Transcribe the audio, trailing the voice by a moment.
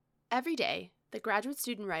Every day, the graduate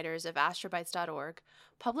student writers of astrobites.org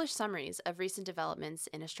publish summaries of recent developments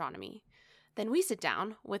in astronomy. Then we sit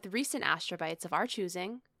down with recent astrobites of our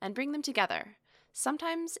choosing and bring them together,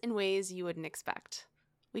 sometimes in ways you wouldn't expect.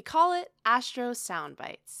 We call it Astro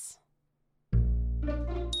Soundbites.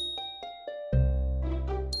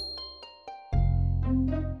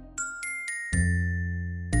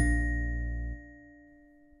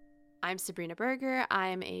 I'm Sabrina Berger.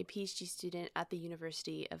 I'm a PhD student at the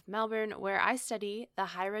University of Melbourne, where I study the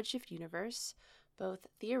high redshift universe, both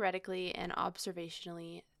theoretically and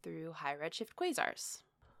observationally through high redshift quasars.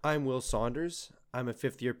 I'm Will Saunders. I'm a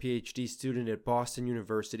fifth-year PhD student at Boston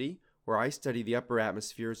University, where I study the upper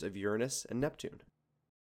atmospheres of Uranus and Neptune.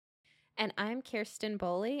 And I'm Kirsten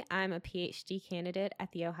Boley. I'm a PhD candidate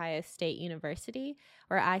at The Ohio State University,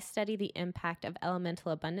 where I study the impact of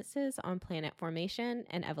elemental abundances on planet formation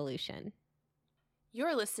and evolution.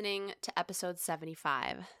 You're listening to episode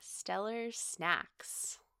 75, Stellar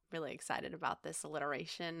Snacks. Really excited about this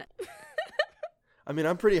alliteration. I mean,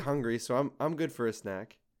 I'm pretty hungry, so I'm good for a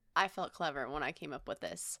snack. I felt clever when I came up with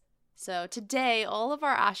this. So today, all of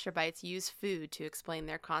our astrobites use food to explain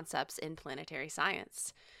their concepts in planetary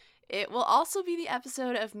science. It will also be the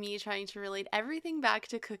episode of me trying to relate everything back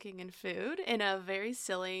to cooking and food in a very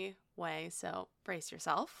silly way, so brace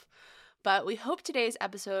yourself. But we hope today's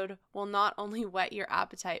episode will not only whet your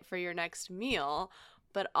appetite for your next meal,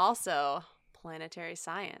 but also planetary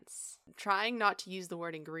science. I'm trying not to use the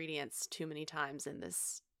word ingredients too many times in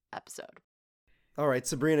this episode. All right,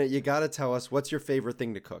 Sabrina, you gotta tell us, what's your favorite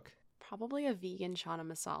thing to cook? Probably a vegan chana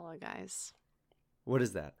masala, guys. What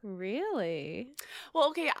is that? Really? Well,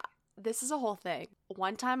 okay, this is a whole thing.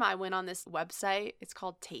 One time I went on this website. It's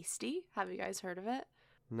called Tasty. Have you guys heard of it?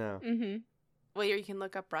 No. Mm-hmm. Where you can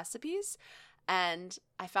look up recipes. And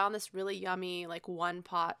I found this really yummy, like,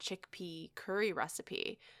 one-pot chickpea curry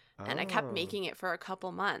recipe. And I kept making it for a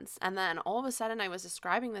couple months. And then all of a sudden I was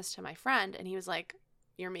describing this to my friend. And he was like,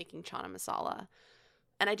 "You're making chana masala."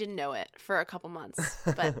 And I didn't know it for a couple months.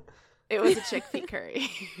 But it was a chickpea curry.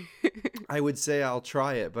 I would say I'll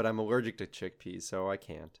try it, but I'm allergic to chickpeas, so I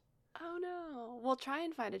can't. Oh, no. Well, try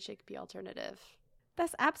and find a chickpea alternative.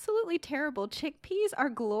 That's absolutely terrible. Chickpeas are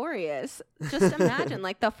glorious. Just imagine,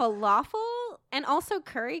 like, the falafel and also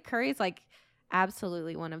curry. Curry is, like,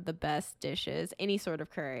 absolutely one of the best dishes. Any sort of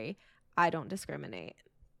curry. I don't discriminate.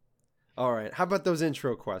 All right, how about those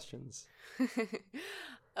intro questions?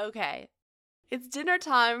 Okay. It's dinner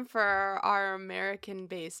time for our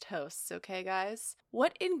American-based hosts, okay, guys?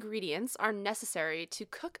 What ingredients are necessary to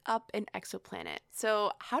cook up an exoplanet?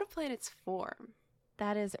 So, how do planets form?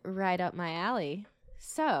 That is right up my alley.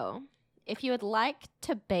 So, if you would like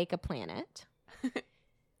to bake a planet,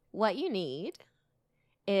 what you need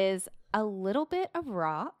is a little bit of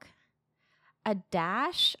rock, a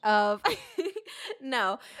dash of...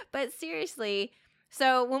 No, but seriously...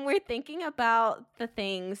 So when we're thinking about the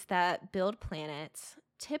things that build planets,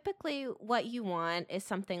 typically what you want is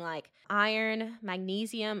something like iron,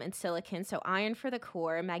 magnesium, and silicon. So iron for the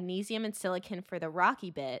core, magnesium and silicon for the rocky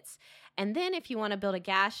bits. And then if you want to build a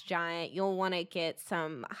gas giant, you'll want to get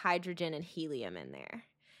some hydrogen and helium in there.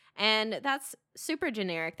 And that's super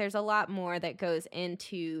generic. There's a lot more that goes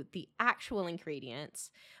into the actual ingredients.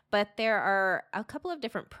 But there are a couple of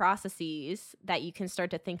different processes that you can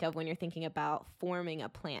start to think of when you're thinking about forming a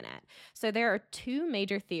planet. So there are two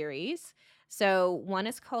major theories. So one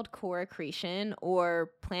is called core accretion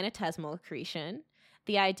or planetesimal accretion.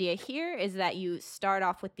 The idea here is that you start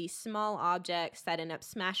off with these small objects that end up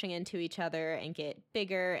smashing into each other and get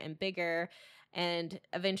bigger and bigger. And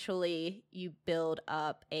eventually you build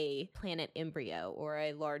up a planet embryo or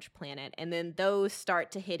a large planet, and then those start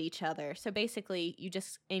to hit each other. So basically you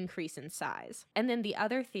just increase in size. And then the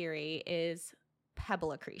other theory is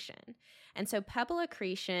pebble accretion. And so pebble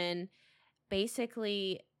accretion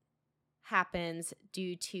basically happens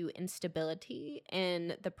due to instability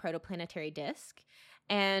in the protoplanetary disk.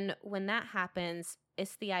 And when that happens,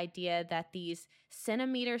 it's the idea that these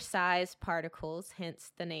centimeter-sized particles,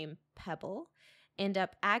 hence the name pebble, end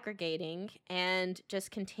up aggregating and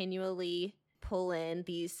just continually pull in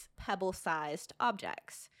these pebble-sized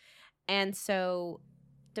objects. And so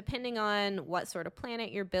depending on what sort of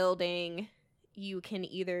planet you're building, you can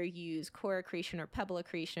either use core accretion or pebble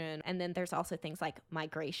accretion. And then there's also things like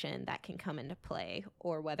migration that can come into play,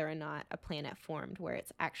 or whether or not a planet formed where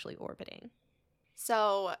it's actually orbiting.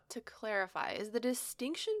 So, to clarify, is the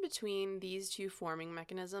distinction between these two forming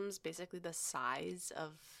mechanisms basically the size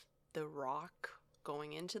of the rock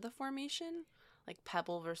going into the formation? Like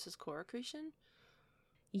pebble versus core accretion?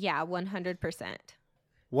 Yeah, 100%.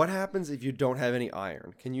 What happens if you don't have any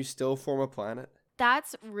iron? Can you still form a planet?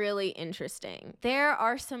 That's really interesting. There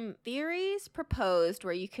are some theories proposed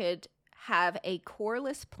where you could have a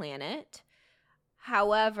coreless planet.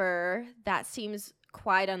 However, that seems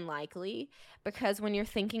quite unlikely because when you're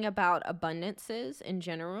thinking about abundances in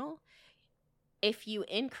general, if you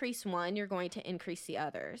increase one, you're going to increase the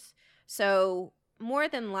others. So more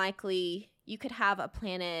than likely, you could have a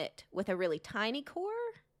planet with a really tiny core.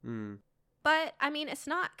 But, I mean, it's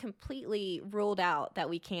not completely ruled out that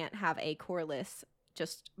we can't have a coreless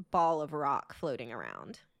just ball of rock floating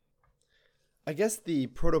around. I guess the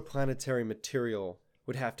protoplanetary material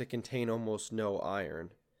would have to contain almost no iron.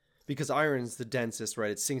 Because iron is the densest, right?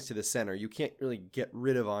 It sinks to the center. You can't really get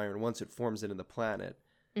rid of iron once it forms into the planet.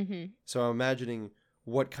 Mm-hmm. So I'm imagining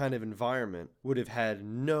what kind of environment would have had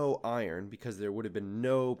no iron because there would have been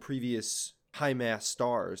no previous high-mass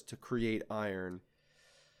stars to create iron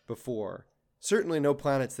before. Certainly no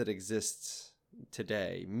planets that exist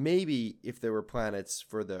today. Maybe if there were planets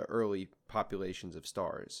for the early populations of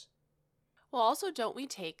stars. Well, also, don't we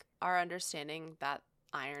take our understanding that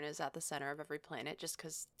iron is at the center of every planet just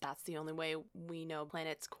because that's the only way we know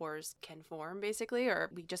planets' cores can form, basically?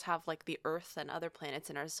 Or we just have, like, the Earth and other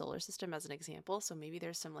planets in our solar system as an example. So maybe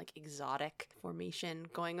there's some, like, exotic formation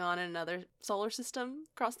going on in another solar system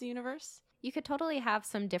across the universe? You could totally have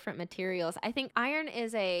some different materials. I think iron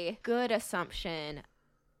is a good assumption,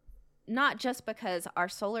 not just because our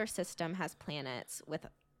solar system has planets with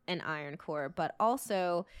an iron core, but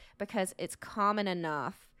also because it's common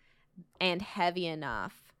enough and heavy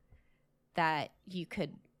enough that you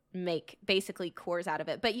could make basically cores out of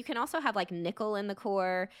it. But you can also have like nickel in the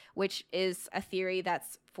core, which is a theory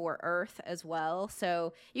that's for Earth as well.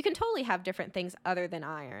 So you can totally have different things other than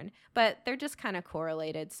iron, but they're just kind of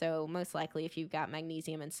correlated. So most likely if you've got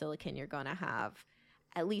magnesium and silicon, you're going to have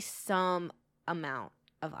at least some amount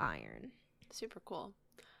of iron. Super cool.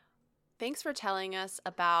 Thanks for telling us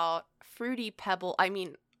about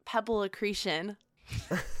pebble accretion.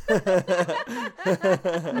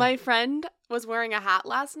 My friend was wearing a hat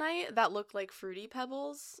last night that looked like Fruity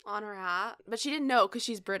Pebbles on her hat, but she didn't know because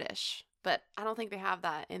she's British, but I don't think they have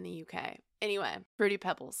that in the UK. Anyway, Fruity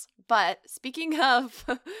Pebbles. But speaking of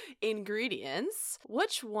ingredients,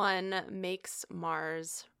 which one makes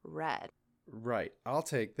Mars red? Right, I'll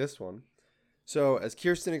take this one. So as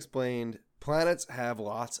Kirsten explained, planets have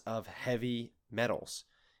lots of heavy metals.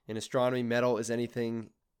 In astronomy, metal is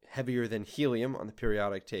anything heavier than helium on the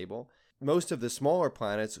periodic table. Most of the smaller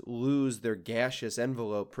planets lose their gaseous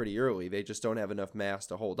envelope pretty early. They just don't have enough mass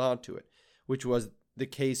to hold on to it, which was the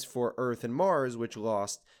case for Earth and Mars, which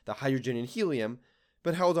lost the hydrogen and helium,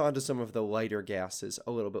 but held on to some of the lighter gases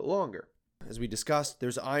a little bit longer. As we discussed,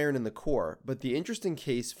 there's iron in the core, but the interesting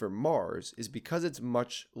case for Mars is because it's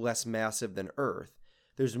much less massive than Earth,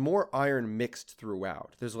 there's more iron mixed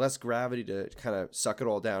throughout. There's less gravity to kind of suck it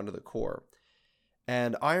all down to the core.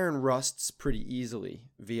 And iron rusts pretty easily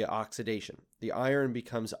via oxidation. The iron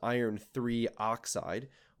becomes iron 3 oxide,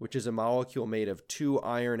 which is a molecule made of 2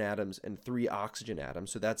 iron atoms and 3 oxygen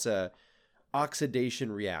atoms. So that's a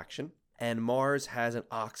oxidation reaction. And Mars has an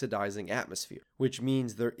oxidizing atmosphere, which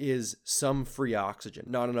means there is some free oxygen,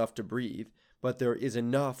 not enough to breathe, but there is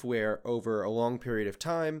enough where over a long period of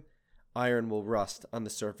time, iron will rust on the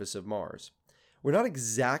surface of Mars. We're not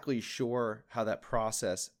exactly sure how that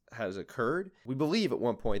process has occurred. We believe at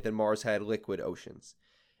one point that Mars had liquid oceans.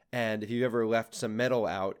 And if you've ever left some metal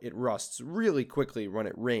out, it rusts really quickly when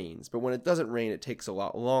it rains. But when it doesn't rain, it takes a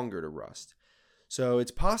lot longer to rust. So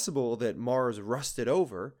it's possible that Mars rusted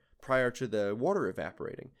over prior to the water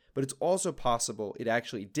evaporating. But it's also possible it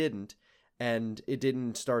actually didn't, and it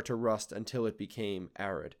didn't start to rust until it became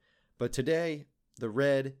arid. But today, the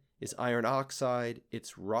red is iron oxide,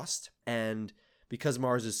 it's rust, and because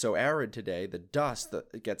Mars is so arid today, the dust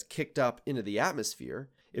that gets kicked up into the atmosphere,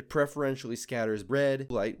 it preferentially scatters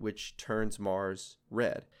red light, which turns Mars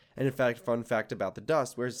red. And in fact, fun fact about the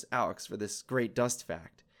dust, where's Alex for this great dust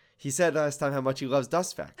fact? He said last time how much he loves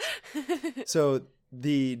dust facts. So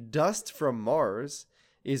the dust from Mars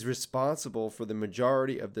is responsible for the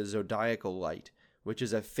majority of the zodiacal light, which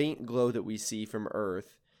is a faint glow that we see from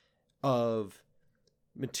Earth of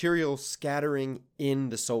material scattering in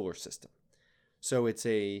the solar system. So it's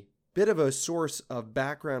a bit of a source of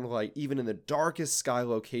background light even in the darkest sky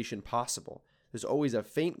location possible. There's always a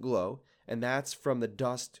faint glow, and that's from the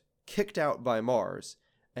dust kicked out by Mars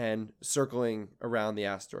and circling around the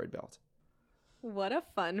asteroid belt. What a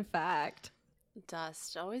fun fact.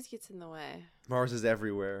 Dust always gets in the way. Mars is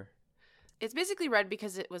everywhere. It's basically red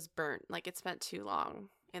because it was burnt. Like, it spent too long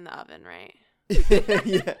in the oven, right?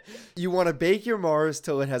 Yeah. You want to bake your Mars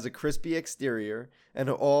till it has a crispy exterior and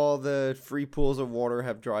all the free pools of water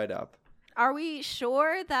have dried up. Are we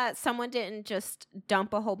sure that someone didn't just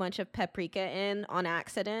dump a whole bunch of paprika in on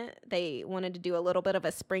accident? They wanted to do a little bit of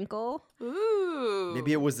a sprinkle. Ooh.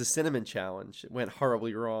 Maybe it was the cinnamon challenge. It went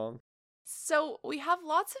horribly wrong. So we have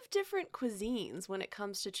lots of different cuisines when it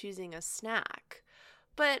comes to choosing a snack.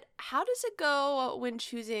 But how does it go when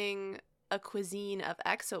choosing a cuisine of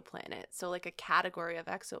exoplanet? So like a category of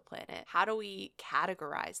exoplanet. How do we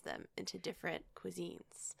categorize them into different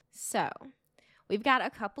cuisines? So we've got a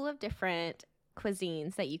couple of different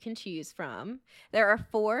cuisines that you can choose from. There are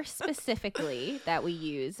 4 specifically that we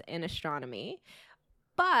use in astronomy.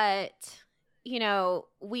 But, you know,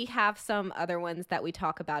 we have some other ones that we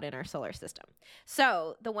talk about in our solar system.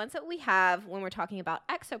 So the ones that we have when we're talking about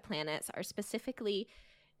exoplanets are specifically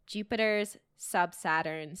Jupiters,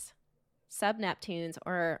 sub-Saturns, sub-Neptunes,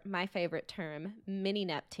 or my favorite term,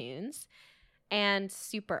 mini-Neptunes, and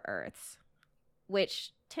super-Earths,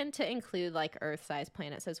 which tend to include like Earth-sized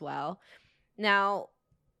planets as well. Now,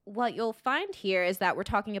 what you'll find here is that we're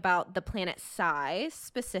talking about the planet size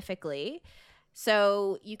specifically.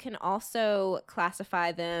 So you can also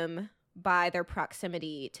classify them by their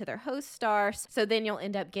proximity to their host star. So then you'll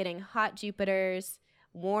end up getting hot Jupiters,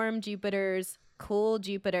 warm Jupiters, cool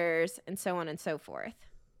Jupiters, and so on and so forth.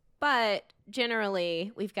 But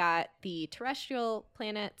generally, we've got the terrestrial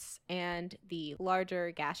planets and the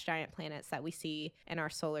larger gas giant planets that we see in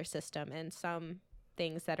our solar system, and some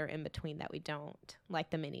things that are in between that we don't,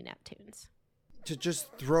 like the mini Neptunes. To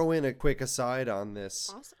just throw in a quick aside on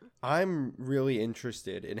this, Awesome. I'm really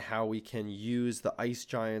interested in how we can use the ice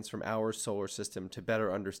giants from our solar system to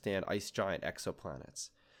better understand ice giant exoplanets.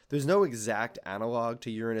 There's no exact analog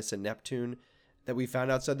to Uranus and Neptune that we found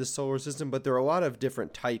outside the solar system, but there are a lot of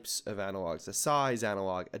different types of analogs. A size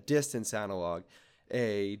analog, a distance analog,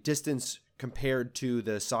 a distance compared to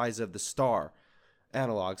the size of the star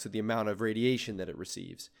analog, so the amount of radiation that it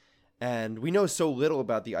receives. And we know so little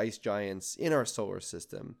about the ice giants in our solar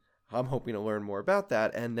system. I'm hoping to learn more about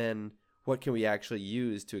that, and then what can we actually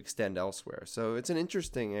use to extend elsewhere. So it's an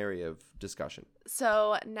interesting area of discussion.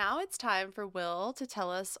 So now it's time for Will to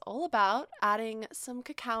tell us all about adding some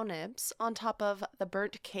cacao nibs on top of the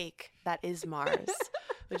burnt cake that is Mars.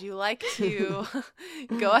 Would you like to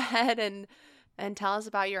go ahead and tell us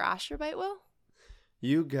about your astrobite, Will?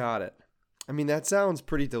 You got it. I mean, that sounds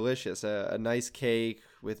pretty delicious. A nice cake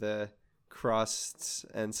with a crust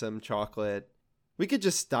and some chocolate. We could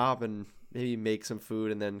just stop and maybe make some food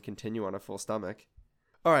and then continue on a full stomach.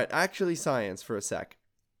 All right, actually science for a sec.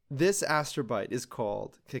 This astrobite is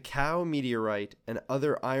called Cacao Meteorite and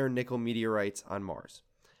Other Iron Nickel Meteorites on Mars.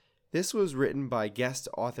 This was written by guest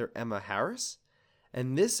author Emma Harris,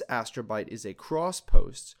 and this astrobite is a cross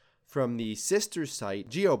post from the sister site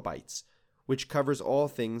GeoBites, which covers all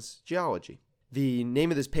things geology. The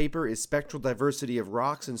name of this paper is Spectral Diversity of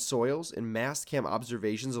Rocks and Soils in Mastcam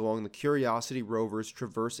Observations Along the Curiosity Rover's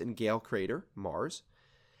Traverse and Gale Crater, Mars.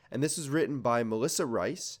 And this was written by Melissa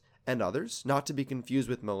Rice and others, not to be confused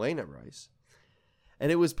with Milena Rice. And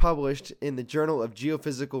it was published in the Journal of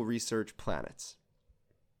Geophysical Research Planets.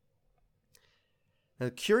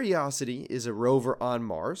 Now, Curiosity is a rover on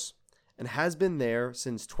Mars and has been there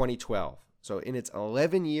since 2012. So in its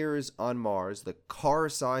 11 years on Mars, the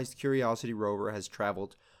car-sized Curiosity rover has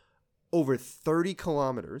traveled over 30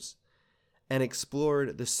 kilometers and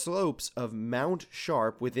explored the slopes of Mount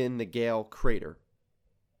Sharp within the Gale crater.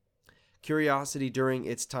 Curiosity during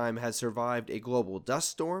its time has survived a global dust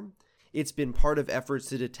storm. It's been part of efforts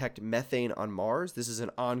to detect methane on Mars. This is an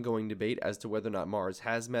ongoing debate as to whether or not Mars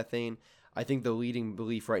has methane. I think the leading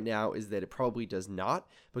belief right now is that it probably does not,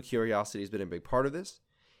 but Curiosity has been a big part of this.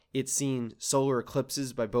 It's seen solar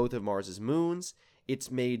eclipses by both of Mars's moons.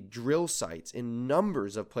 It's made drill sites in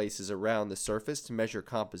numbers of places around the surface to measure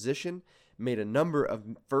composition, made a number of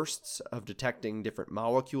firsts of detecting different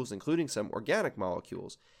molecules, including some organic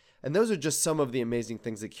molecules. And those are just some of the amazing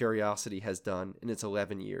things that Curiosity has done in its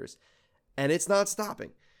 11 years. And it's not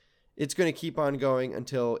stopping. It's going to keep on going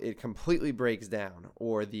until it completely breaks down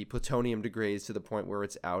or the plutonium degrades to the point where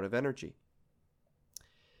it's out of energy.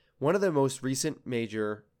 One of the most recent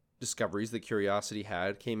major discoveries that Curiosity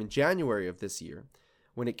had came in January of this year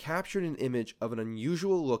when it captured an image of an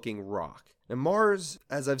unusual looking rock. Now Mars,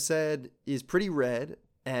 as I've said, is pretty red,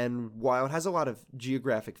 and while it has a lot of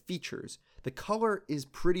geographic features, the color is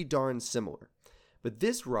pretty darn similar. But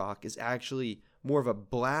this rock is actually more of a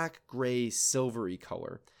black, gray, silvery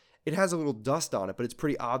color. It has a little dust on it, but it's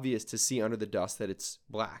pretty obvious to see under the dust that it's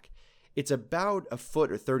black. It's about a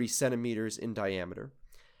foot or 30 centimeters in diameter,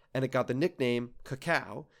 and it got the nickname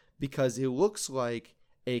Cacao because it looks like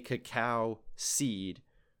a cacao seed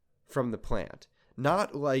from the plant.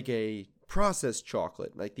 Not like a processed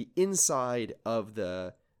chocolate, like the inside of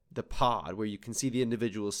the pod where you can see the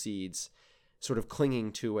individual seeds sort of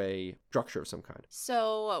clinging to a structure of some kind.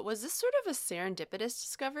 So was this sort of a serendipitous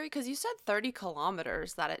discovery? Because you said 30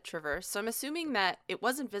 kilometers that it traversed, so I'm assuming that it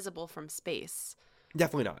wasn't visible from space.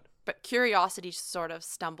 Definitely not. But Curiosity sort of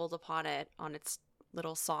stumbled upon it on its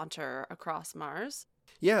little saunter across Mars.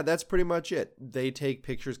 Yeah, that's pretty much it. They take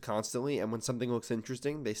pictures constantly, and when something looks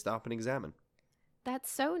interesting, they stop and examine.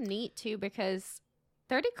 That's so neat, too, because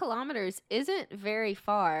 30 kilometers isn't very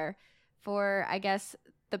far for, I guess,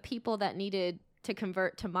 the people that needed to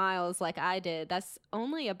convert to miles like I did. That's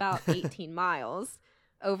only about 18 miles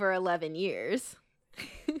over 11 years.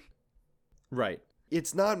 Right.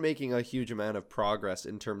 It's not making a huge amount of progress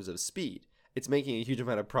in terms of speed. It's making a huge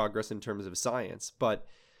amount of progress in terms of science. But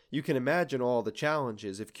you can imagine all the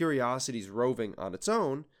challenges. If Curiosity's roving on its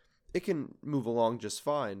own, it can move along just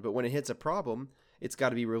fine. But when it hits a problem, it's got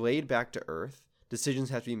to be relayed back to Earth.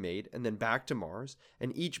 Decisions have to be made, and then back to Mars.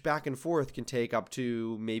 And each back and forth can take up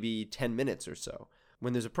to maybe 10 minutes or so.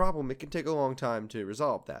 When there's a problem, it can take a long time to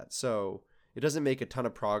resolve that. So it doesn't make a ton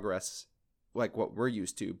of progress like what we're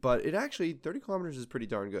used to, but it actually, 30 kilometers is pretty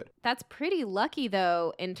darn good. That's pretty lucky,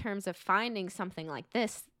 though, in terms of finding something like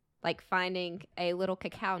this, like finding a little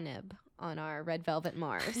cacao nib on our red velvet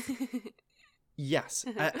Mars. Yes,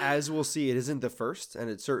 as we'll see, it isn't the first, and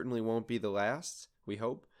it certainly won't be the last, we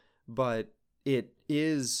hope, but it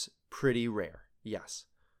is pretty rare, yes.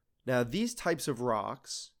 Now, these types of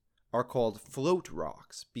rocks are called float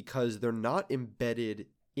rocks because they're not embedded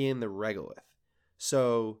in the regolith.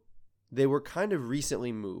 So they were kind of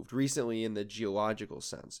recently in the geological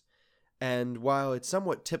sense. And while it's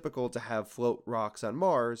somewhat typical to have float rocks on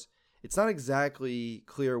Mars, it's not exactly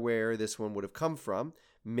clear where this one would have come from.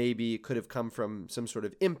 Maybe it could have come from some sort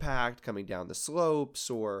of impact coming down the slopes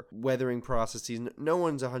or weathering processes. No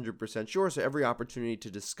one's 100% sure, so every opportunity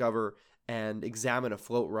to discover and examine a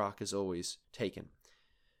float rock is always taken.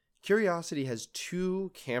 Curiosity has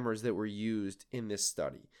 2 cameras that were used in this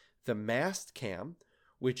study. The MAST cam,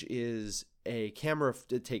 which is a camera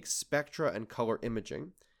that takes spectra and color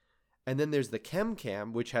imaging. And then there's the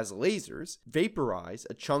ChemCam, which has lasers, vaporize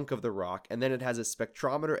a chunk of the rock, and then it has a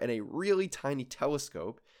spectrometer and a really tiny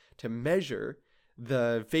telescope to measure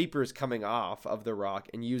the vapors coming off of the rock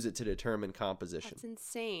and use it to determine composition. That's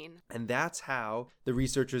insane. And that's how the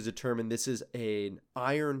researchers determined this is an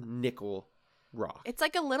iron-nickel rock. It's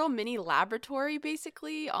like a little mini laboratory,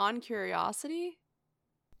 basically, on Curiosity.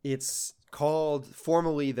 It's called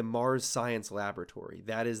formally the Mars Science Laboratory.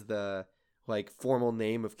 That is the formal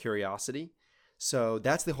name of Curiosity. So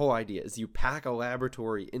that's the whole idea, is you pack a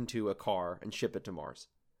laboratory into a car and ship it to Mars.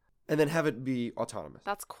 And then have it be autonomous.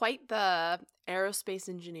 That's quite the aerospace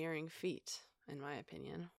engineering feat, in my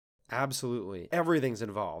opinion. Absolutely. Everything's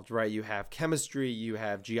involved, right? You have chemistry, you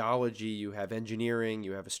have geology, you have engineering,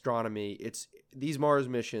 you have astronomy. These Mars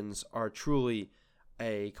missions are truly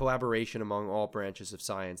a collaboration among all branches of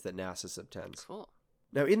science that NASA subtends. Cool.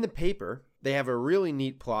 Now, in the paper, they have a really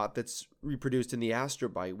neat plot that's reproduced in the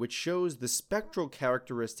Astrobite, which shows the spectral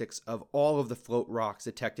characteristics of all of the float rocks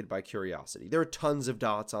detected by Curiosity. There are tons of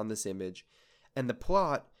dots on this image, and the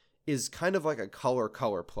plot is kind of like a color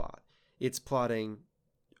plot. It's plotting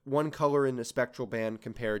one color in a spectral band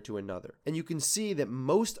compared to another. And you can see that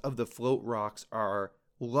most of the float rocks are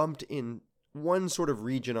lumped in one sort of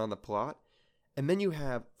region on the plot, and then you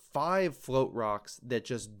have 5 float rocks that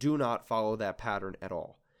just do not follow that pattern at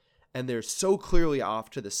all. And they're so clearly off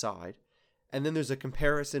to the side. And then there's a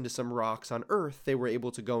comparison to some rocks on Earth they were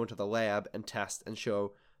able to go into the lab and test and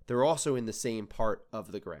show they're also in the same part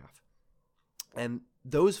of the graph. And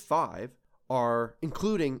those 5 are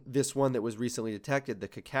including this one that was recently detected, the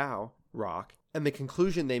cacao rock. And the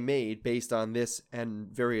conclusion they made based on this and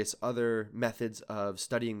various other methods of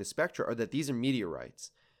studying the spectra are that these are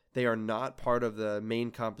meteorites. They are not part of the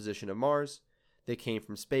main composition of Mars. They came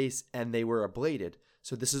from space, and they were ablated.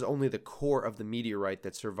 So this is only the core of the meteorite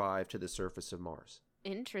that survived to the surface of Mars.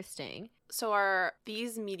 Interesting. So are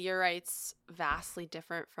these meteorites vastly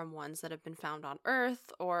different from ones that have been found on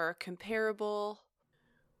Earth, or comparable?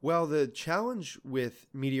 Well, the challenge with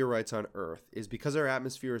meteorites on Earth is because our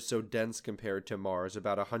atmosphere is so dense compared to Mars,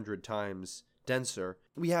 about 100 times denser,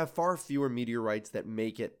 we have far fewer meteorites that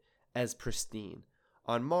make it as pristine.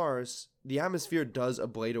 On Mars, the atmosphere does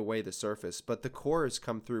ablate away the surface, but the cores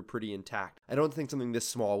come through pretty intact. I don't think something this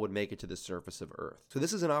small would make it to the surface of Earth. So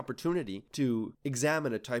this is an opportunity to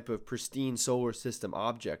examine a type of pristine solar system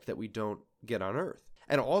object that we don't get on Earth,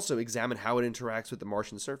 and also examine how it interacts with the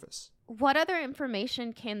Martian surface. What other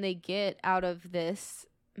information can they get out of this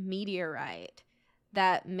meteorite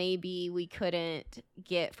that maybe we couldn't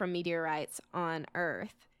get from meteorites on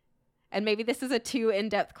Earth? And maybe this is a too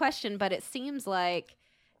in-depth question, but it seems like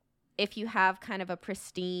if you have kind of a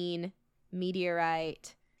pristine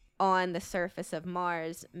meteorite on the surface of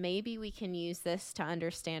Mars, maybe we can use this to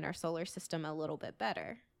understand our solar system a little bit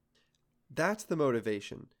better. That's the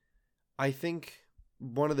motivation. I think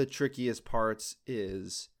one of the trickiest parts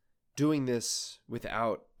is doing this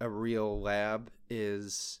without a real lab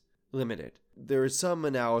is limited. There is some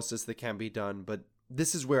analysis that can be done, but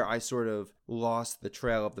this is where I sort of lost the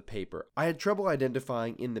trail of the paper. I had trouble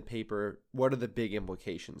identifying in the paper what are the big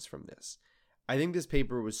implications from this. I think this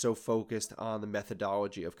paper was so focused on the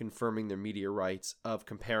methodology of confirming their meteorites, of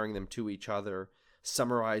comparing them to each other,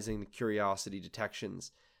 summarizing the curiosity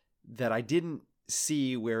detections, that I didn't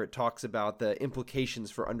see where it talks about the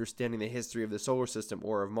implications for understanding the history of the solar system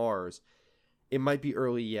or of Mars. It might be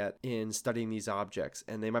early yet in studying these objects,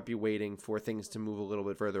 and they might be waiting for things to move a little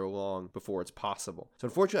bit further along before it's possible. So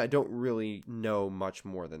unfortunately, I don't really know much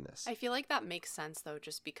more than this. I feel like that makes sense, though,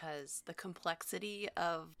 just because the complexity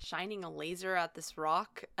of shining a laser at this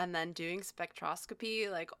rock and then doing spectroscopy,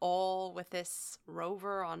 like all with this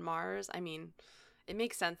rover on Mars. I mean, it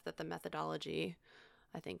makes sense that the methodology,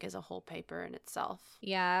 I think, is a whole paper in itself.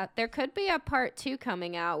 Yeah, there could be a part 2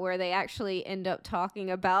 coming out where they actually end up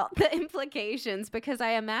talking about the implications, because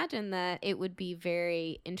I imagine that it would be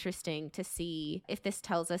very interesting to see if this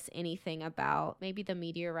tells us anything about maybe the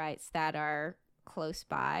meteorites that are close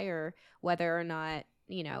by, or whether or not,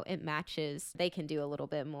 you know, it matches. They can do a little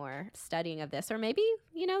bit more studying of this, or maybe,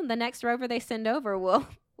 you know, the next rover they send over will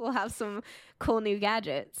have some cool new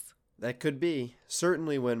gadgets. That could be.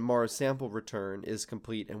 Certainly when Mars sample return is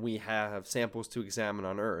complete and we have samples to examine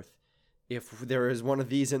on Earth, if there is one of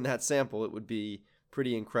these in that sample, it would be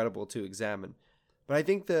pretty incredible to examine. But I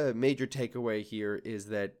think the major takeaway here is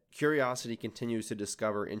that curiosity continues to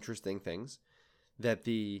discover interesting things, that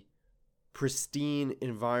the pristine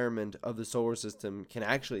environment of the solar system can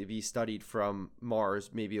actually be studied from Mars,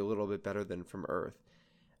 maybe a little bit better than from Earth.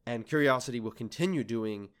 And curiosity will continue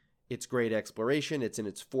doing its great exploration. It's in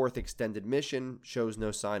its 4th extended mission, shows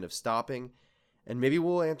no sign of stopping, and maybe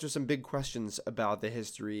we'll answer some big questions about the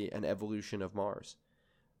history and evolution of Mars.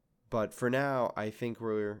 But for now, I think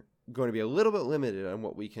we're going to be a little bit limited on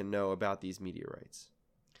what we can know about these meteorites.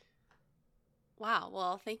 Wow,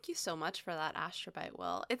 well, thank you so much for that, Astrobite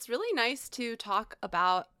Will. It's really nice to talk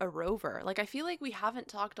about a rover. Like, I feel like we haven't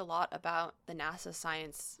talked a lot about the NASA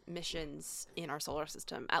science missions in our solar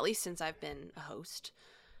system, at least since I've been a host.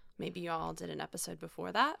 Maybe you all did an episode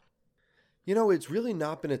before that. You know, it's really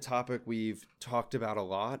not been a topic we've talked about a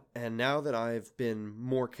lot, and now that I've been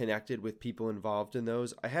more connected with people involved in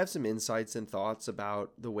those, I have some insights and thoughts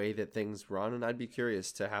about the way that things run, and I'd be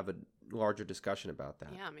curious to have a larger discussion about that.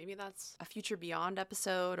 Yeah, maybe that's a Future Beyond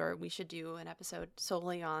episode, or we should do an episode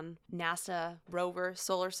solely on NASA rover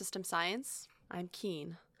solar system science. I'm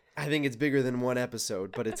keen. I think it's bigger than one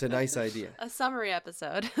episode, but it's a nice idea. A summary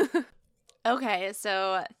episode. Okay,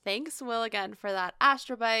 so thanks, Will, again for that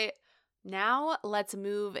Astrobite. Now let's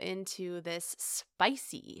move into this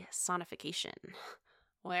spicy sonification,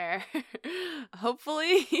 where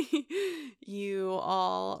hopefully you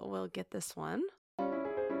all will get this one.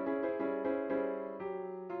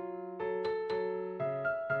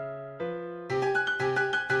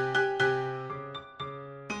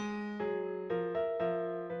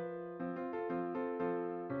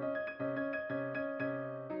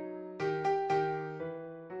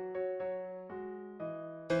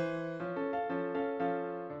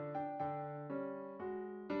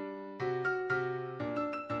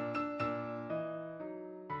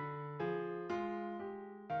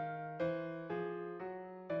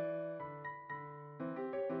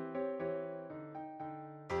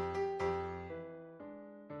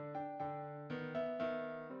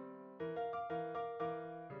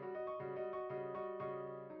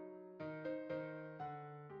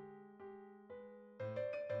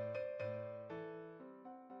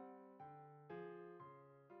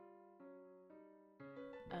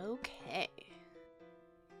 Okay.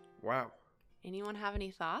 Wow. Anyone have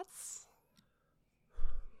any thoughts?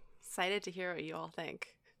 Excited to hear what you all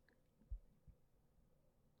think.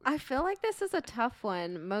 I feel like this is a tough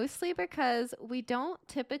one, mostly because we don't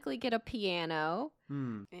typically get a piano.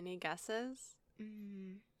 Any guesses?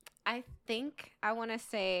 I think I want to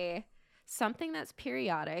say something that's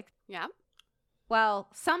periodic. Yeah, Well,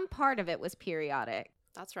 some part of it was periodic.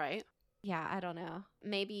 that's right. Yeah, I don't know.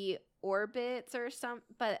 Maybe orbits or some,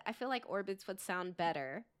 but I feel like orbits would sound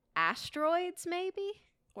better. Asteroids, maybe?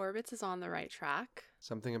 Orbits is on the right track.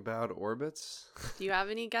 Something about orbits? Do you have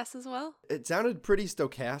any guesses, Will? It sounded pretty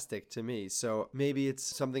stochastic to me, so maybe it's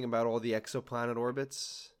something about all the exoplanet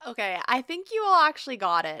orbits? Okay, I think you all actually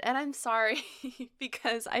got it, and I'm sorry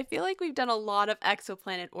because I feel like we've done a lot of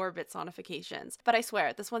exoplanet orbit sonifications, but I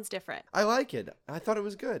swear, this one's different. I like it. I thought it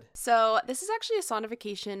was good. So this is actually a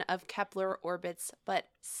sonification of Kepler orbits, but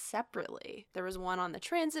separately. There was one on the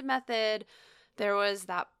transit method. There was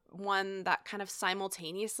that one that kind of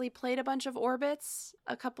simultaneously played a bunch of orbits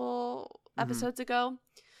a couple episodes ago.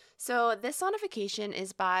 So this sonification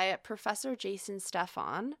is by Professor Jason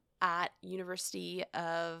Stefan at University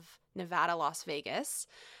of Nevada, Las Vegas.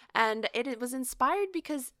 And it was inspired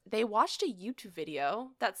because they watched a YouTube video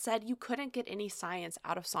that said you couldn't get any science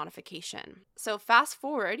out of sonification. So fast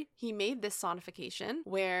forward, he made this sonification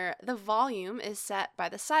where the volume is set by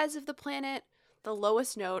the size of the planet, the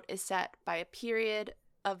lowest note is set by a period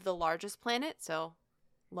of the largest planet. So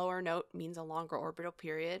lower note means a longer orbital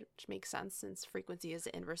period, which makes sense since frequency is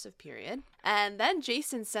the inverse of period. And then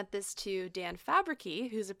Jason sent this to Dan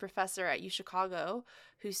Fabrici, who's a professor at UChicago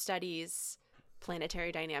who studies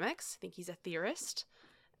planetary dynamics. I think he's a theorist.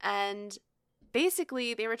 And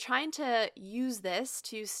basically, they were trying to use this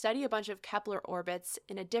to study a bunch of Kepler orbits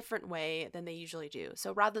in a different way than they usually do.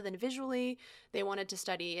 So rather than visually, they wanted to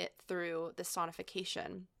study it through the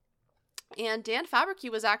sonification. And Dan Fabrici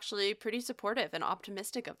was actually pretty supportive and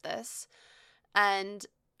optimistic of this and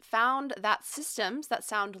found that systems that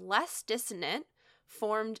sound less dissonant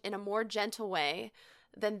formed in a more gentle way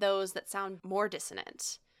than those that sound more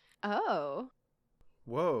dissonant. Oh.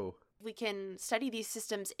 Whoa. We can study these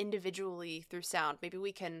systems individually through sound. Maybe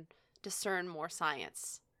we can discern more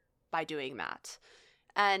science by doing that.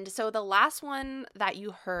 And so the last one that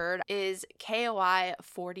you heard is KOI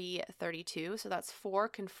 4032. So that's 4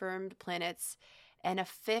 confirmed planets and a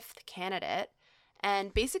 5th candidate.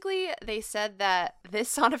 And basically, they said that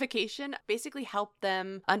this sonification basically helped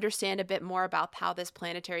them understand a bit more about how this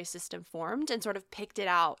planetary system formed and sort of picked it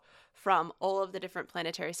out from all of the different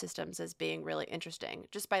planetary systems as being really interesting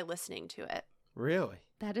just by listening to it. Really?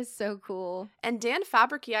 That is so cool. And Dan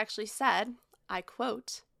Fabrici actually said, I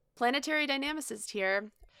quote, "Planetary dynamicist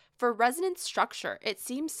here. For resonance structure, it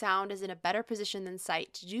seems sound is in a better position than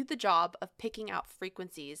sight to do the job of picking out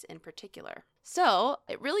frequencies in particular." So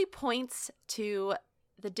it really points to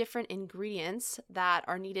the different ingredients that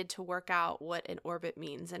are needed to work out what an orbit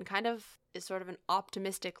means and kind of is sort of an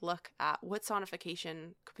optimistic look at what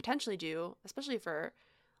sonification could potentially do, especially for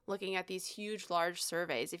looking at these huge, large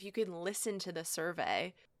surveys. If you can listen to the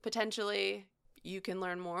survey, potentially you can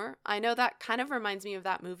learn more. I know that kind of reminds me of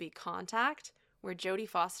that movie Contact, where Jodie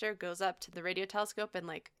Foster goes up to the radio telescope and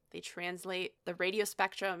they translate the radio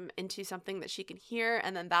spectrum into something that she can hear,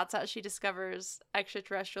 and then that's how she discovers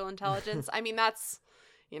extraterrestrial intelligence. I mean, that's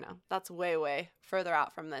way, way further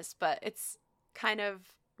out from this, but it's kind of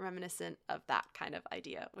reminiscent of that kind of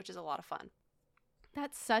idea, which is a lot of fun.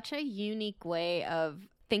 That's such a unique way of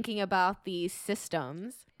thinking about these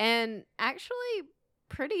systems, and actually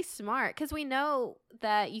pretty smart, because we know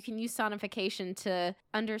that you can use sonification to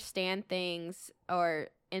understand things or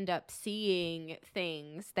end up seeing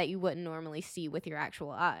things that you wouldn't normally see with your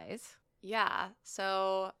actual eyes. Yeah,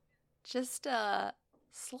 so just a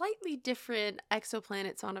slightly different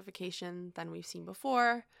exoplanet sonification than we've seen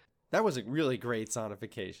before. That was a really great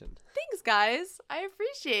sonification. Thanks, guys. I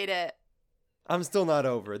appreciate it. I'm still not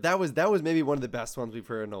over it. That was maybe one of the best ones we've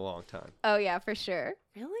heard in a long time. Oh, yeah, for sure.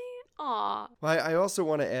 Really? Aw. Well, I also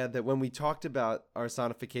want to add that when we talked about our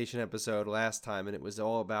sonification episode last time, and it was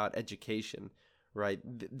all about education, right?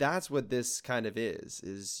 That's what this kind of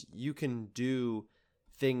is you can do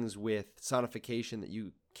things with sonification that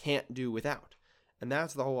you can't do without. And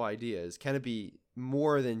that's the whole idea, is can it be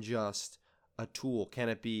more than just a tool? Can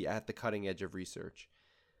it be at the cutting edge of research?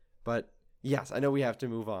 But yes, I know we have to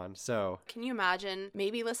move on. So can you imagine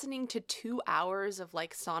maybe listening to 2 hours of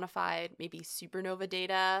sonified, maybe supernova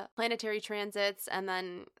data, planetary transits, and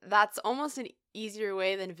then that's almost an easier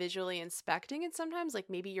way than visually inspecting it sometimes.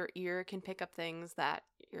 Maybe your ear can pick up things that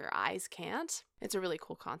your eyes can't. It's a really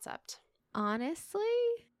cool concept. Honestly,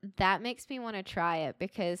 that makes me want to try it,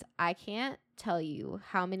 because I can't tell you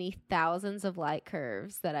how many thousands of light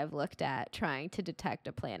curves that I've looked at trying to detect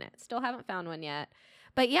a planet. Still haven't found one yet.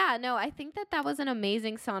 But yeah, no, I think that was an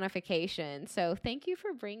amazing sonification. So thank you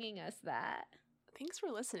for bringing us that. Thanks for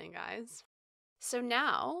listening, guys. So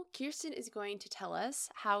now Kirsten is going to tell us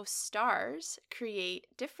how stars create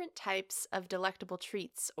different types of delectable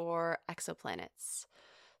treats or exoplanets.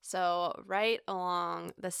 So right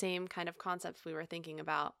along the same kind of concepts we were thinking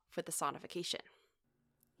about for the sonification.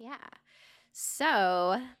 Yeah.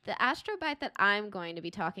 So, the astrobite that I'm going to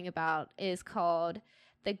be talking about is called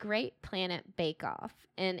The Great Planet Bake Off,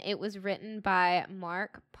 and it was written by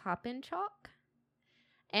Mark Popinchuk.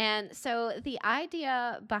 And so, the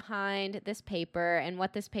idea behind this paper and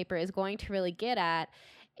what this paper is going to really get at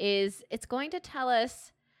is it's going to tell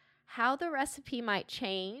us how the recipe might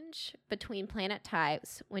change between planet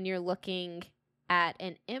types when you're looking at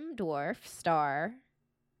an M dwarf star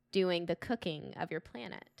doing the cooking of your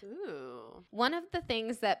planet. Ooh. One of the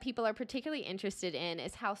things that people are particularly interested in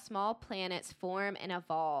is how small planets form and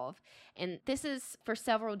evolve. And this is for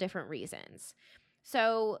several different reasons.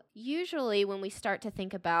 So usually when we start to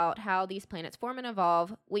think about how these planets form and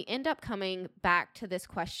evolve, we end up coming back to this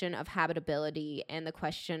question of habitability and the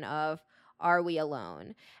question of, are we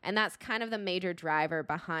alone? And that's kind of the major driver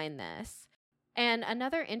behind this. And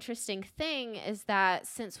another interesting thing is that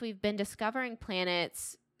since we've been discovering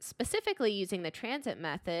planets specifically using the transit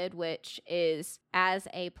method, which is as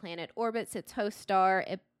a planet orbits its host star,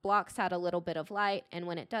 it blocks out a little bit of light. And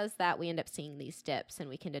when it does that, we end up seeing these dips and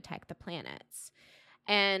we can detect the planets.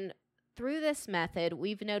 And through this method,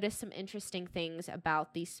 we've noticed some interesting things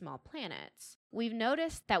about these small planets. We've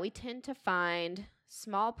noticed that we tend to find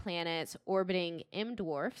small planets orbiting M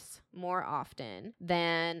dwarfs more often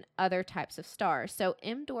than other types of stars. So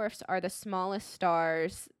M dwarfs are the smallest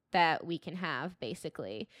stars that we can have,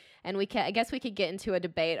 basically. And I guess we could get into a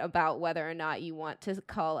debate about whether or not you want to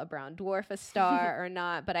call a brown dwarf a star or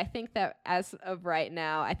not. But I think that as of right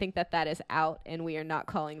now, I think that is out and we are not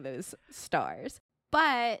calling those stars.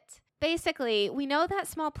 But basically, we know that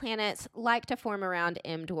small planets like to form around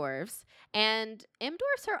M dwarfs, and M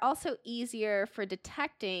dwarfs are also easier for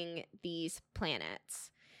detecting these planets.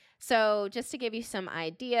 So just to give you some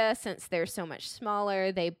idea, since they're so much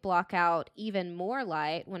smaller, they block out even more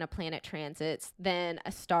light when a planet transits than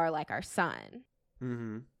a star like our sun.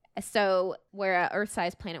 Mm-hmm. So where an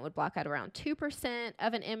Earth-sized planet would block out around 2%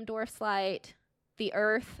 of an M dwarf's light, the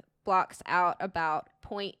Earth blocks out about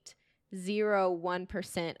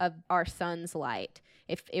 0.01% of our sun's light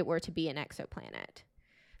if it were to be an exoplanet.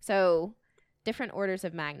 So different orders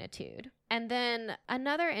of magnitude. And then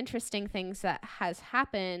another interesting thing that has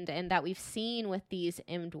happened and that we've seen with these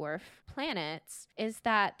M dwarf planets is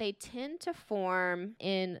that they tend to form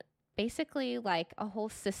in basically like a whole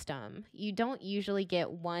system. You don't usually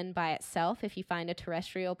get one by itself if you find a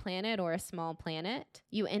terrestrial planet or a small planet.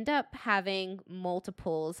 You end up having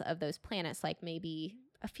multiples of those planets, like maybe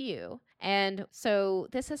a few. And so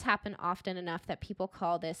this has happened often enough that people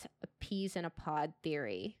call this a peas in a pod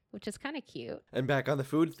theory, which is kind of cute. And back on the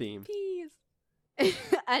food theme. Peas.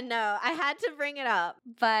 I know, I had to bring it up.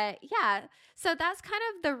 But yeah, so that's kind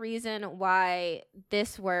of the reason why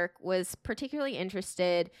this work was particularly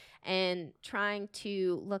interested in trying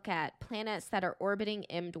to look at planets that are orbiting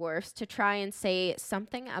M dwarfs to try and say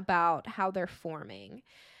something about how they're forming.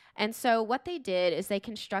 And so what they did is they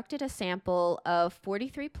constructed a sample of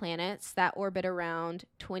 43 planets that orbit around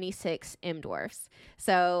 26 M dwarfs.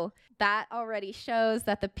 So that already shows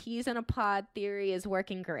that the peas in a pod theory is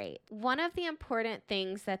working great. One of the important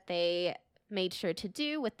things that they made sure to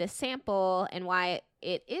do with this sample and why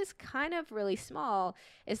it is kind of really small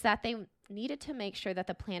is that they needed to make sure that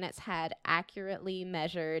the planets had accurately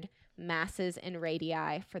measured masses and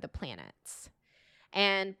radii for the planets.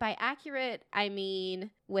 And by accurate, I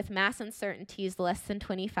mean with mass uncertainties less than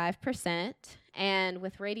 25% and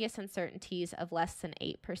with radius uncertainties of less than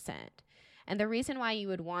 8%. And the reason why you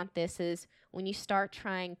would want this is when you start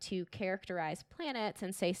trying to characterize planets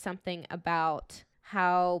and say something about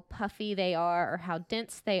how puffy they are or how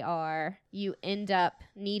dense they are, you end up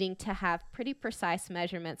needing to have pretty precise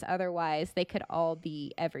measurements. Otherwise, they could all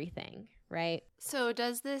be everything, right? So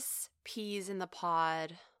does this peas in the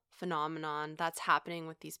pod phenomenon that's happening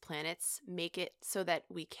with these planets make it so that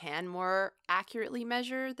we can more accurately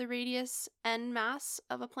measure the radius and mass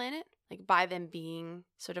of a planet, like by them being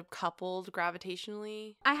sort of coupled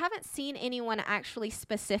gravitationally? I haven't seen anyone actually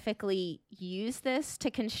specifically use this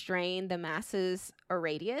to constrain the masses or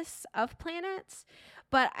radius of planets,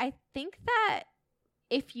 but I think that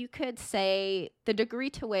if you could say the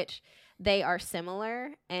degree to which they are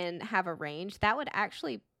similar and have a range, that would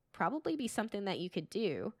actually probably be something that you could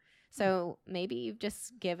do. So maybe you've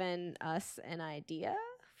just given us an idea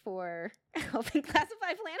for helping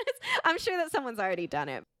classify planets. I'm sure that someone's already done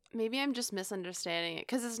it. Maybe I'm just misunderstanding it,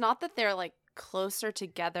 because it's not that they're like closer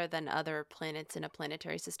together than other planets in a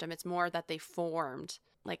planetary system. It's more that they formed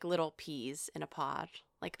like little peas in a pod,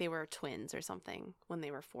 like they were twins or something when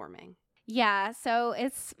they were forming. Yeah, so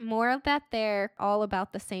it's more of that they're all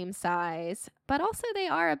about the same size, but also they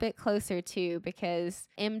are a bit closer too because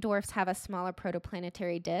M dwarfs have a smaller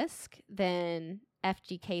protoplanetary disk than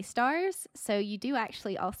FGK stars. So you do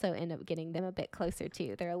actually also end up getting them a bit closer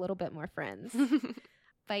too. They're a little bit more friends.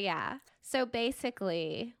 But yeah, so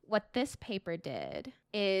basically what this paper did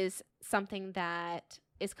is something that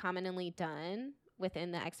is commonly done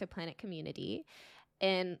within the exoplanet community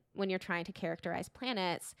and when you're trying to characterize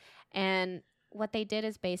planets. And what they did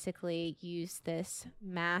is basically use this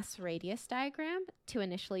mass radius diagram to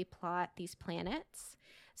initially plot these planets.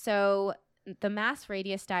 So the mass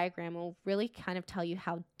radius diagram will really kind of tell you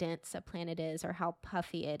how dense a planet is or how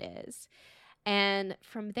puffy it is. And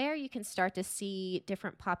from there, you can start to see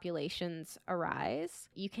different populations arise.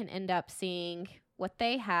 You can end up seeing what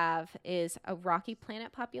they have is a rocky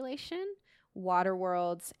planet population, water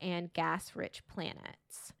worlds, and gas-rich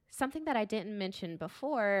planets. Something that I didn't mention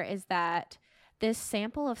before is that this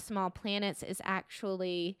sample of small planets is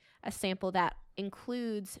actually a sample that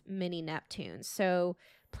includes mini Neptunes. So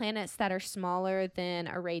planets that are smaller than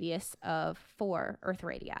a radius of 4 Earth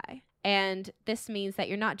radii. And this means that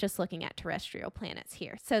you're not just looking at terrestrial planets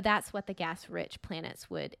here. So that's what the gas-rich planets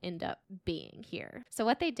would end up being here. So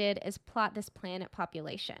what they did is plot this planet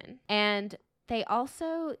population. And they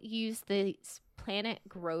also used these planet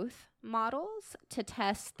growth models to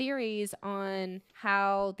test theories on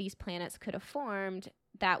how these planets could have formed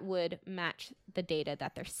that would match the data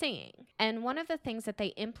that they're seeing. And one of the things that they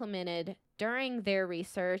implemented during their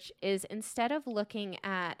research is instead of looking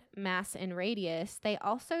at mass and radius, they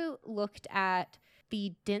also looked at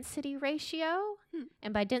the density ratio.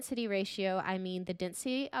 And by density ratio, I mean the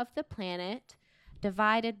density of the planet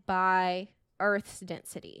divided by Earth's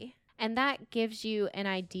density. And that gives you an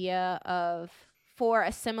idea of, for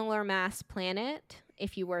a similar mass planet,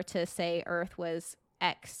 if you were to say Earth was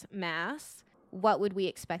X mass, what would we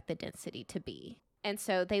expect the density to be? And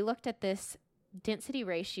so they looked at this density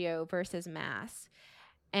ratio versus mass.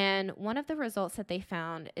 And one of the results that they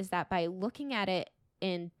found is that by looking at it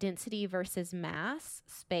in density versus mass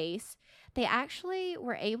space, they actually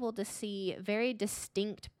were able to see very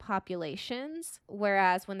distinct populations,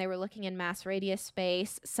 whereas when they were looking in mass radius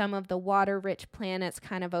space, some of the water-rich planets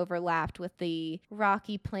kind of overlapped with the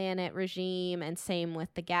rocky planet regime and same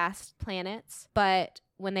with the gas planets. But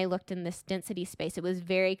when they looked in this density space, it was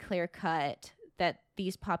very clear-cut that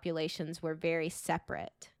these populations were very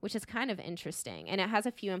separate, which is kind of interesting. And it has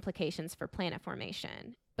a few implications for planet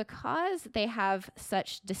formation. Because they have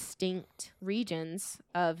such distinct regions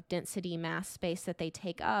of density mass space that they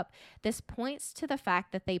take up, this points to the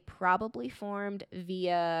fact that they probably formed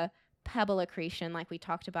via pebble accretion, like we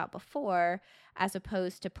talked about before, as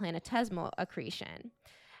opposed to planetesimal accretion.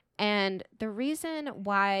 And the reason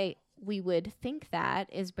why we would think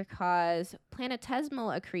that is because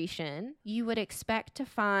planetesimal accretion, you would expect to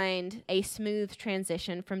find a smooth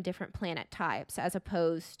transition from different planet types as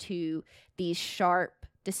opposed to these sharp,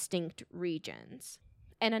 distinct regions.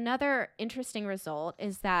 And another interesting result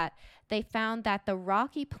is that they found that the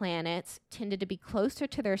rocky planets tended to be closer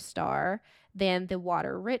to their star than the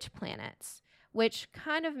water-rich planets, which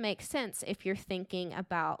kind of makes sense if you're thinking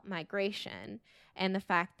about migration and the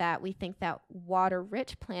fact that we think that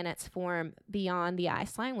water-rich planets form beyond the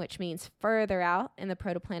ice line, which means further out in the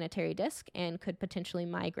protoplanetary disk and could potentially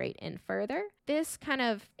migrate in further. This kind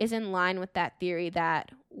of is in line with that theory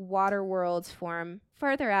that water worlds form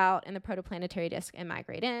further out in the protoplanetary disk and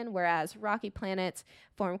migrate in, whereas rocky planets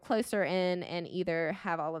form closer in and either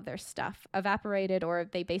have all of their stuff evaporated or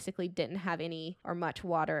they basically didn't have any or much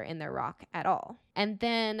water in their rock at all. And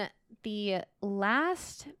then the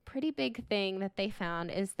last pretty big thing that they found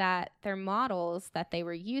is that their models that they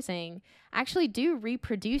were using actually do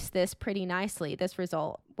reproduce this pretty nicely, this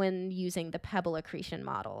result, when using the pebble accretion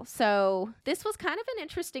model. So this was kind of an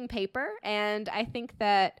interesting paper, and I think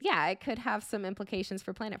that, yeah, it could have some implications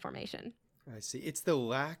for planet formation. I see. It's the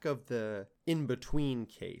lack of the in-between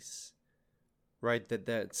case, right,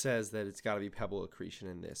 that says that it's got to be pebble accretion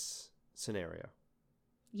in this scenario.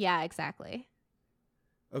 Yeah, exactly.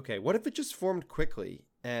 Okay, what if it just formed quickly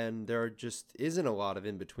and there just isn't a lot of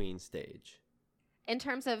in-between stage? In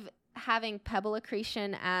terms of having pebble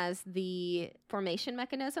accretion as the formation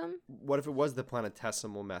mechanism? What if it was the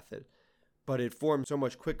planetesimal method, but it formed so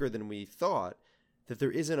much quicker than we thought that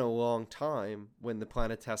there isn't a long time when the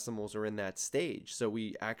planetesimals are in that stage, so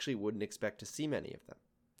we actually wouldn't expect to see many of them?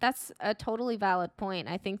 That's a totally valid point.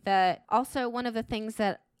 I think that also one of the things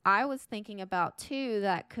that I was thinking about too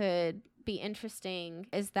that could be interesting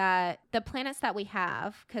is that the planets that we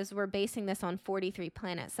have, because we're basing this on 43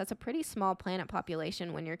 planets, that's a pretty small planet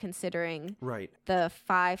population when you're considering Right. the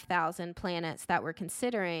 5,000 planets that we're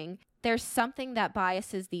considering. There's something that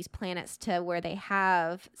biases these planets to where they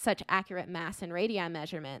have such accurate mass and radii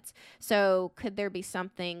measurements. So could there be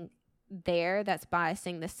something there that's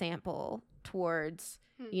biasing the sample towards,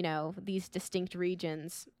 you know, these distinct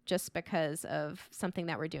regions just because of something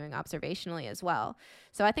that we're doing observationally as well?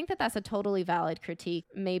 So I think that that's a totally valid critique.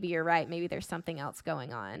 Maybe you're right. Maybe there's something else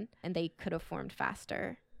going on and they could have formed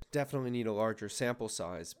faster. Definitely need a larger sample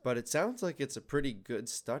size, but it sounds like it's a pretty good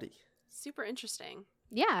study. Super interesting.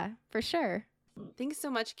 Yeah, for sure. Thanks so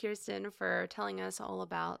much, Kirsten, for telling us all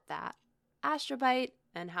about that astrobite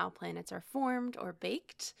and how planets are formed or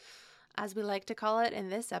baked, as we like to call it in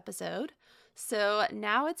this episode. So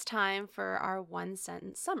now it's time for our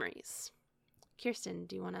one-sentence summaries. Kirsten,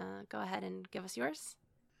 do you want to go ahead and give us yours?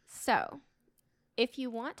 So, if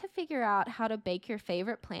you want to figure out how to bake your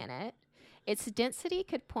favorite planet, its density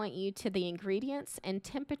could point you to the ingredients and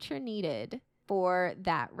temperature needed for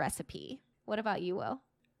that recipe. What about you, Will?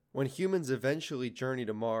 When humans eventually journey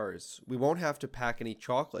to Mars, we won't have to pack any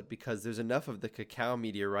chocolate because there's enough of the cacao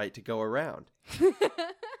meteorite to go around.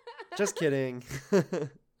 Just kidding.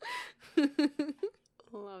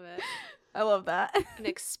 Love it. I love that. An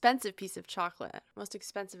expensive piece of chocolate, most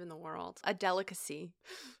expensive in the world. A delicacy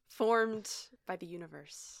formed by the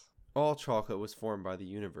universe. All chocolate was formed by the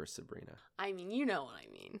universe, Sabrina. I mean, you know what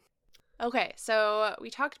I mean. Okay, so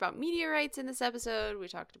we talked about meteorites in this episode. We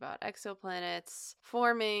talked about exoplanets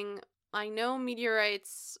forming. I know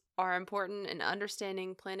meteorites are important in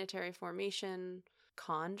understanding planetary formation.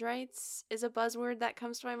 Chondrites is a buzzword that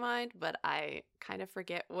comes to my mind, but I kind of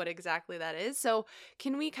forget what exactly that is. So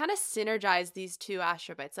can we kind of synergize these two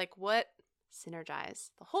astrobites? Like what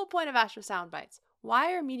synergize? The whole point of Astro Soundbites.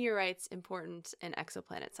 Why are meteorites important in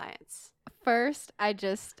exoplanet science? First, I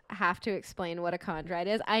just have to explain what a chondrite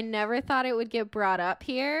is. I never thought it would get brought up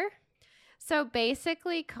here. So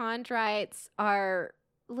basically, chondrites are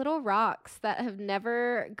little rocks that have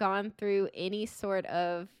never gone through any sort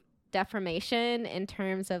of deformation in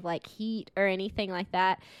terms of like heat or anything like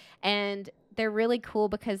that. And they're really cool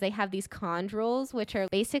because they have these chondrules, which are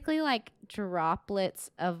basically like droplets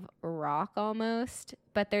of rock almost,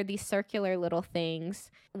 but they're these circular little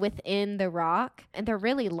things within the rock, and they're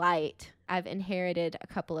really light. I've inherited a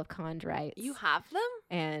couple of chondrites. You have them?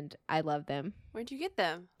 And I love them. Where'd you get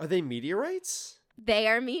them? Are they meteorites? They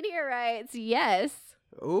are meteorites, yes.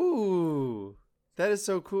 Ooh, that is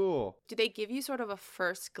so cool. Do they give you sort of a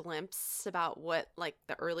first glimpse about what like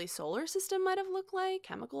the early solar system might have looked like,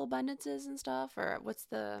 chemical abundances and stuff, or what's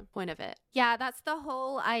the point of it? Yeah, that's the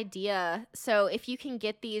whole idea. So if you can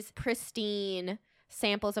get these pristine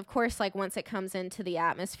samples, of course, like once it comes into the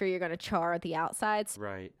atmosphere, you're going to char the outsides.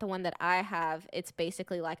 Right. The one that I have, it's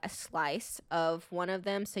basically like a slice of one of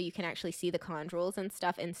them, so you can actually see the chondrules and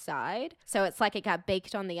stuff inside. So it's like it got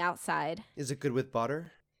baked on the outside. Is it good with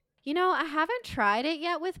butter? You know, I haven't tried it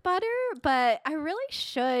yet with butter, but I really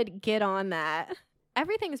should get on that.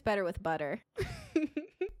 Everything is better with butter.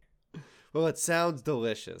 Well, it sounds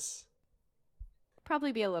delicious.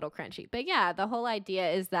 Probably be a little crunchy. But yeah, the whole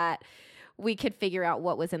idea is that we could figure out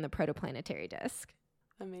what was in the protoplanetary disk.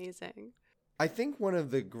 Amazing. I think one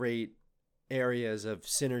of the great areas of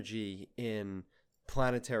synergy in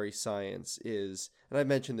planetary science is, and I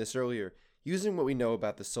mentioned this earlier, using what we know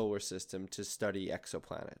about the solar system to study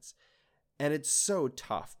exoplanets. And it's so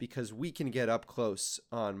tough because we can get up close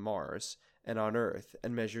on Mars and on Earth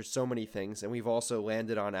and measure so many things. And we've also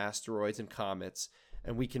landed on asteroids and comets,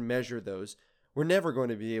 and we can measure those. We're never going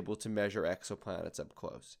to be able to measure exoplanets up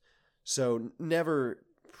close. So never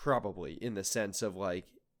probably in the sense of like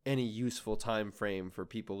any useful time frame for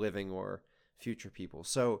people living or future people.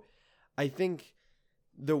 So I think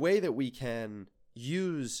the way that we can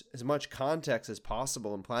use as much context as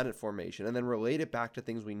possible in planet formation and then relate it back to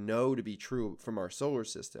things we know to be true from our solar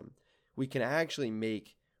system, we can actually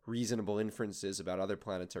make reasonable inferences about other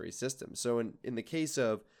planetary systems. So in the case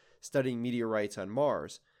of studying meteorites on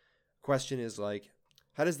Mars, question is like,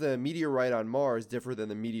 how does the meteorite on Mars differ than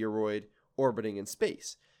the meteoroid orbiting in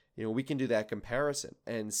space? You know, we can do that comparison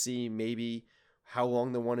and see maybe how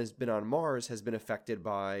long the one has been on Mars has been affected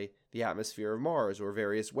by the atmosphere of Mars or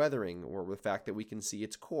various weathering or the fact that we can see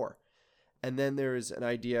its core. And then there's an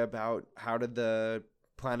idea about how did the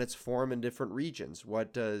planets form in different regions?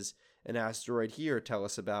 What does an asteroid here tell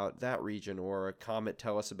us about that region, or a comet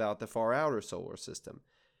tell us about the far outer solar system?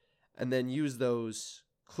 And then use those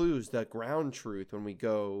clues, that ground truth, when we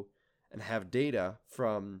go and have data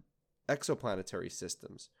from exoplanetary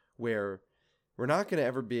systems where we're not going to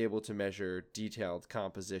ever be able to measure detailed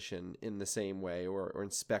composition in the same way or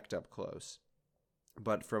inspect up close.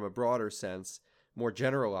 But from a broader sense, more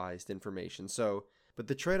generalized information. But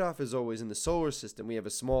the trade-off is always in the solar system, we have a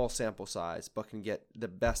small sample size, but can get the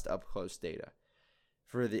best up-close data.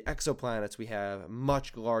 For the exoplanets, we have a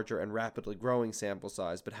much larger and rapidly growing sample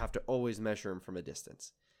size, but have to always measure them from a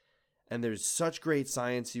distance. And there's such great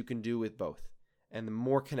science you can do with both. And the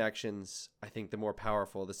more connections, I think the more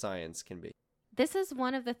powerful the science can be. This is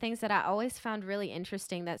one of the things that I always found really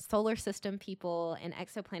interesting, that solar system people and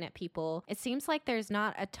exoplanet people, it seems like there's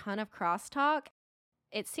not a ton of crosstalk.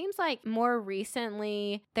 It seems like more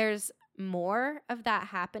recently there's more of that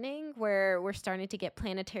happening, where we're starting to get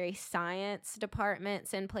planetary science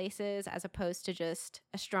departments in places as opposed to just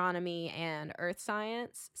astronomy and earth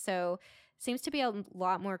science. So seems to be a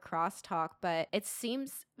lot more crosstalk, but it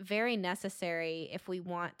seems very necessary if we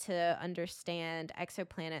want to understand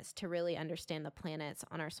exoplanets to really understand the planets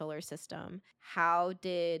on our solar system. How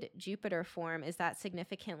did Jupiter form? Is that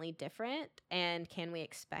significantly different? And can we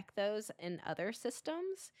expect those in other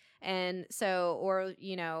systems? And so, or,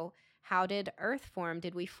 how did Earth form?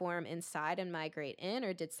 Did we form inside and migrate in,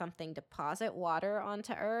 or did something deposit water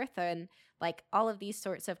onto Earth? And like all of these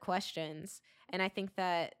sorts of questions. And I think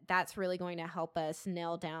that that's really going to help us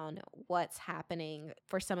nail down what's happening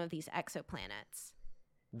for some of these exoplanets.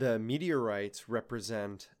 The meteorites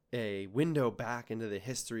represent a window back into the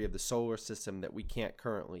history of the solar system that we can't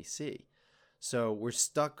currently see. So we're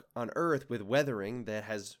stuck on Earth with weathering that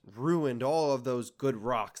has ruined all of those good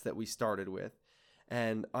rocks that we started with.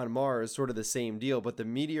 And on Mars, sort of the same deal, but the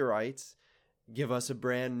meteorites give us a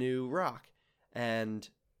brand new rock. And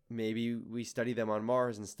maybe we study them on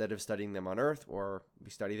Mars instead of studying them on Earth, or we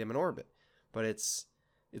study them in orbit. But it's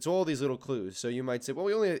all these little clues. So you might say, well,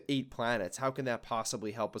 we only have 8 planets. How can that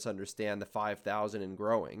possibly help us understand the 5,000 and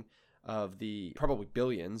growing of the probably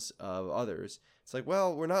billions of others? It's like,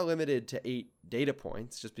 well, we're not limited to 8 data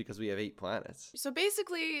points just because we have 8 planets. So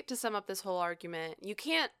basically, to sum up this whole argument, you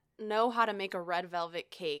can't know how to make a red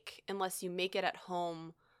velvet cake unless you make it at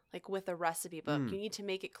home, like with a recipe book. You need to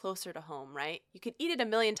make it closer to home, right? You could eat it a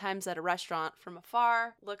million times at a restaurant from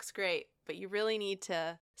afar, looks great, but you really need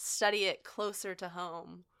to study it closer to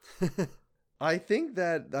home. I think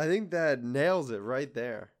that nails it right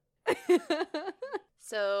there.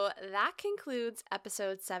 So that concludes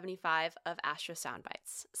episode 75 of Astro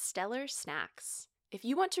Soundbites, Stellar Snacks. If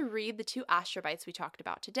you want to read the 2 astrobites we talked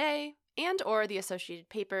about today, and or the associated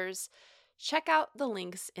papers, check out the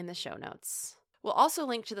links in the show notes. We'll also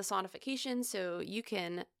link to the sonification so you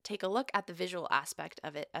can take a look at the visual aspect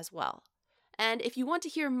of it as well. And if you want to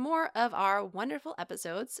hear more of our wonderful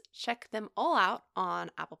episodes, check them all out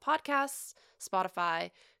on Apple Podcasts,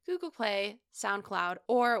 Spotify, Google Play, SoundCloud,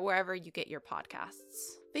 or wherever you get your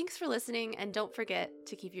podcasts. Thanks for listening, and don't forget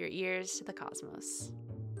to keep your ears to the cosmos.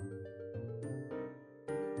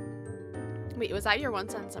 Wait, was that your 1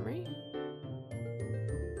 sentence summary?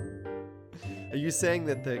 Are you saying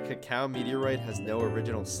that the cacao meteorite has no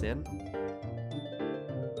original sin?